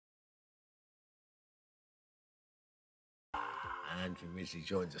Andrew Ridgeley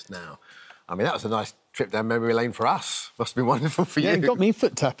joins us now. I mean, that was a nice trip down memory lane for us. Must have been wonderful for you. Yeah, it got me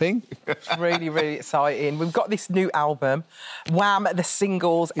foot tapping. It's really, really exciting. We've got this new album, Wham, the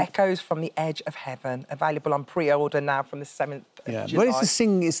singles, Echoes from the Edge of Heaven, available on pre-order now from the 7th of July. Well,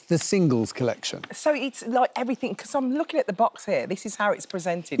 it's the singles collection. So it's like everything, because I'm looking at the box here. This is how it's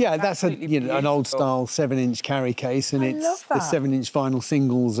presented. Yeah, it's that's an old-style 7-inch carry case, and it's the 7-inch vinyl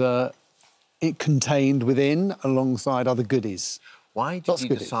singles it contained within, alongside other goodies. Why did you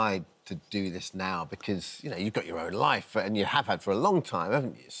decide to do this now? Because, you know, you've got your own life, and you have had for a long time,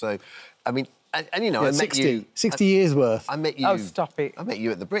 haven't you? So, I mean, and you know, I met you... 60 years worth. I met you... Oh, stop it. I met you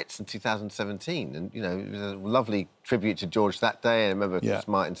at the Brits in 2017, and, you know, it was a lovely tribute to George that day. I remember Chris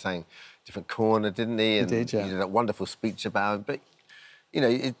Martin sang Different Corner, didn't he? And he did, yeah. You did that wonderful speech about him. But, you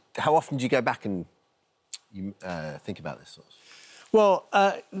know, how often do you go back and you think about this sort of... Well,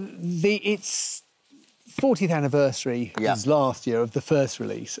 it's 40th anniversary was last year of the first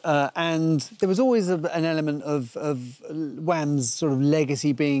release, and there was always an element of Wham's sort of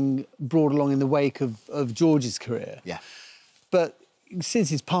legacy being brought along in the wake of George's career. Yeah. But since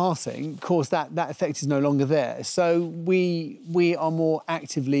his passing, of course, that effect is no longer there. So we are more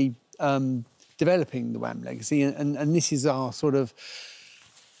actively developing the Wham legacy, and this is our sort of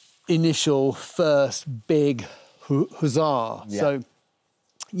initial first big huzzah. Yeah. So,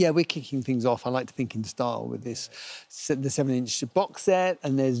 yeah, we're kicking things off. I like to think in style with this, the 7-inch box set,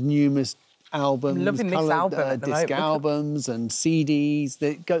 and there's numerous albums, I'm loving this album disc albums and CDs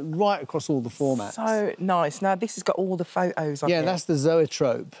that go right across all the formats. So nice. Now, this has got all the photos on it. Yeah, that's the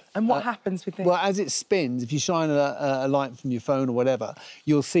zoetrope. And what happens with this? Well, as it spins, if you shine a light from your phone or whatever,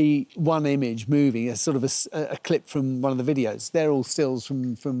 you'll see one image moving, a sort of a clip from one of the videos. They're all stills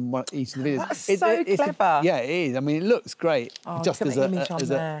from each of the videos. That's so clever. Yeah, it is. I mean, it looks great, just as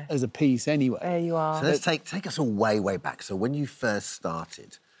a piece anyway. There you are. So let's take us all way, way back. So when you first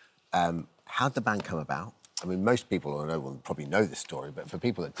started, how'd the band come about? I mean, most people I know will probably know this story, but for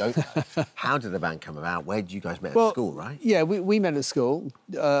people that don't know, how did the band come about? Where did you guys met at school, right? Yeah, we met at school.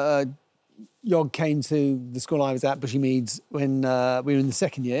 Yog came to the school I was at, Bushy Meads, when we were in the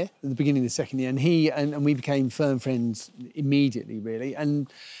second year, at the beginning of the second year, and we became firm friends immediately, really.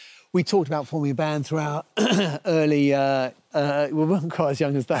 And we talked about forming a band throughout early... we weren't quite as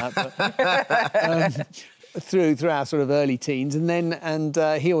young as that, but... through our sort of early teens, and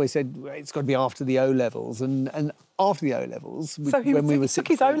he always said it's got to be after the O-levels, and after the O-levels, so he took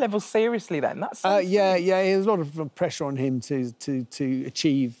his O-levels seriously then. That's yeah. There was a lot of pressure on him to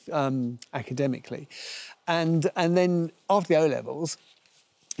achieve academically, and then after the O-levels,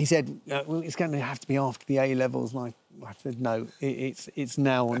 he said, well, it's going to have to be after the A-levels. And I said, no, it's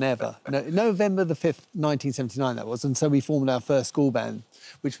now or never. No, November the 5th, 1979 that was, and so we formed our first school band,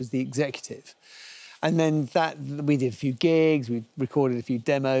 which was the Executive. And then we did a few gigs, we recorded a few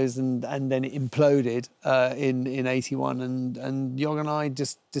demos, and then it imploded in 81, and Yog and I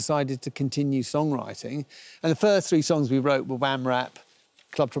just decided to continue songwriting. And the first 3 songs we wrote were Wham Rap,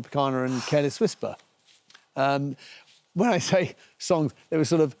 Club Tropicana and Careless Whisper. When I say songs, there was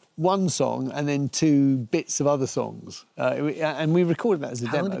sort of one song and then 2 bits of other songs. And we recorded that as a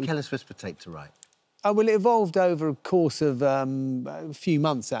demo. How long did Careless Whisper take to write? Well, it evolved over a course of a few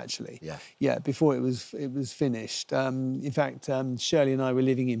months, actually. Yeah. Yeah, before it was finished. In fact, Shirley and I were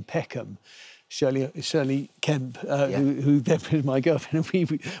living in Peckham. Shirley Kemp, who then was my girlfriend,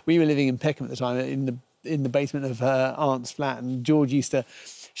 and we were living in Peckham at the time, in the basement of her aunt's flat. And George used to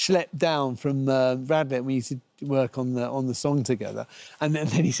schlep down from Radlett, and we used to work on the song together. And then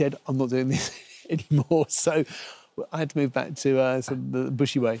he said, "I'm not doing this anymore." So I had to move back to sort of the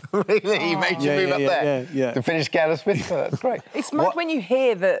bushy way. Really? He made you move up there? Yeah. To finish Careless Whisper? That's great. It's mad when you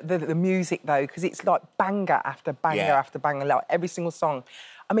hear the music, though, because it's like banger after banger after banger, like every single song.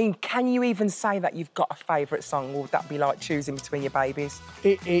 I mean, can you even say that you've got a favourite song, or would that be like choosing between your babies?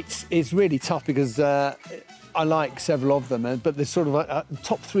 It's really tough because I like several of them, but the sort of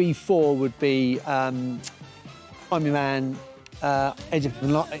top 3, 4 would be I'm Your Man, Edge of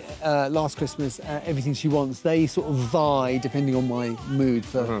Last Christmas, Everything She Wants. They sort of vie depending on my mood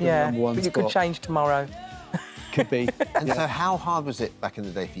for the number 1 but you spot. could change tomorrow. Could be. And so how hard was it back in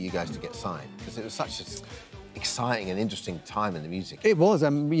the day for you guys to get signed? Because it was such an exciting and interesting time in the music. It was.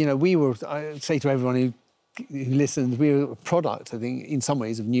 You know, I say to everyone who listens, we were a product, I think, in some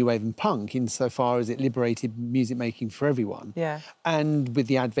ways, of new wave and punk, insofar as it liberated music making for everyone. Yeah. And with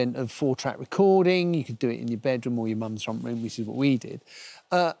the advent of 4-track recording, you could do it in your bedroom or your mum's front room, which is what we did.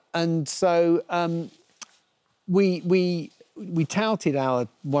 And so we touted our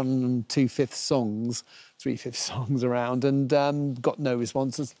 1 2/5 songs, 3/5 songs around, and got no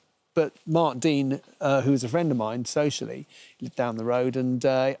responses. But Mark Dean, who was a friend of mine socially, lived down the road, and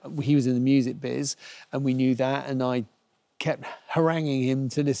he was in the music biz, and we knew that, and I kept haranguing him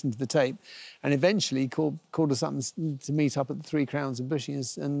to listen to the tape, and eventually called us up to meet up at the Three Crowns in Bushing,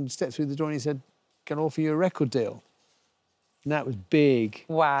 and stepped through the door and he said, "Can I offer you a record deal?" And that was big.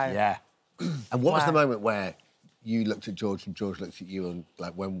 Wow. Yeah. And what was the moment where you looked at George and George looked at you, and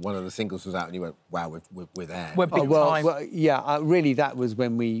like when one of the singles was out and you went, "Wow, we're there." We're big time. Well, yeah, really, that was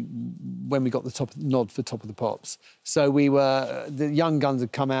when we got the nod for Top of the Pops. So we were, the Young Guns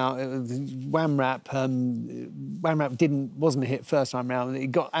had come out. Wham Rap wasn't a hit first time round.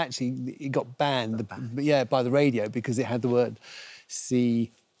 It got banned, by the radio because it had the word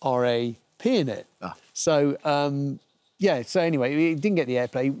C-R-A-P in it. Ah. So. So anyway, it didn't get the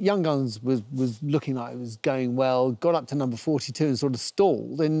airplay. Young Guns was looking like it was going well, got up to number 42 and sort of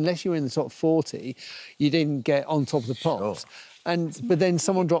stalled. And unless you were in the top 40, you didn't get on Top of the Pops. Sure. But then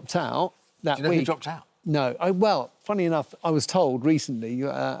someone dropped out that Do you know week. who dropped out? No. Well, funny enough, I was told recently,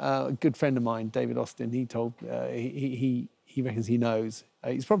 a good friend of mine, David Austin, he told, he reckons he knows.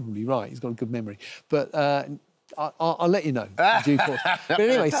 He's probably right, he's got a good memory. But... I'll let you know in due course. But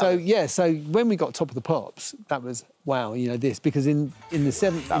anyway, so when we got Top of the Pops, that was wow, because in the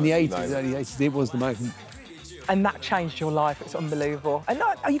 80s, early 80s, it was the moment. And that changed your life. It's unbelievable. And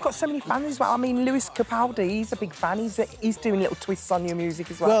you've got so many fans as well. I mean, Lewis Capaldi, he's a big fan. He's doing little twists on your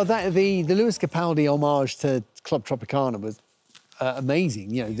music as well. Well, the Lewis Capaldi homage to Club Tropicana was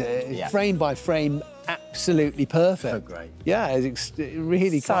amazing. Frame by frame, absolutely perfect. So great. Yeah, it's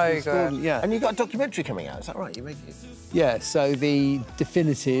really so good. Yeah. And you've got a documentary coming out, is that right? Yeah, so the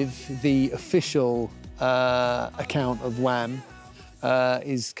official account of Wham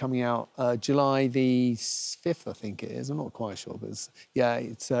is coming out July the 5th, I think it is. I'm not quite sure, but it's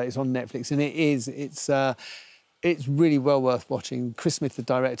on Netflix, and it's really well worth watching. Chris Smith, the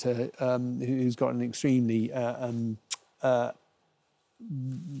director, who's got an extremely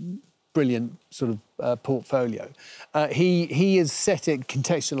brilliant sort of portfolio. He has set it,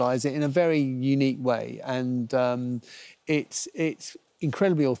 contextualised it in a very unique way, and it's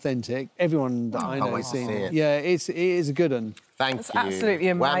incredibly authentic. Everyone that I know has seen it. Yeah, it is a good one. Thank you. Absolutely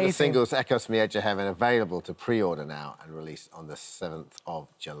amazing. Wham! The singles Echoes from the Edge of Heaven, available to pre-order now and released on the 7th of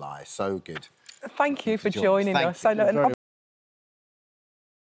July. So good. Thank you for joining us. Thank you.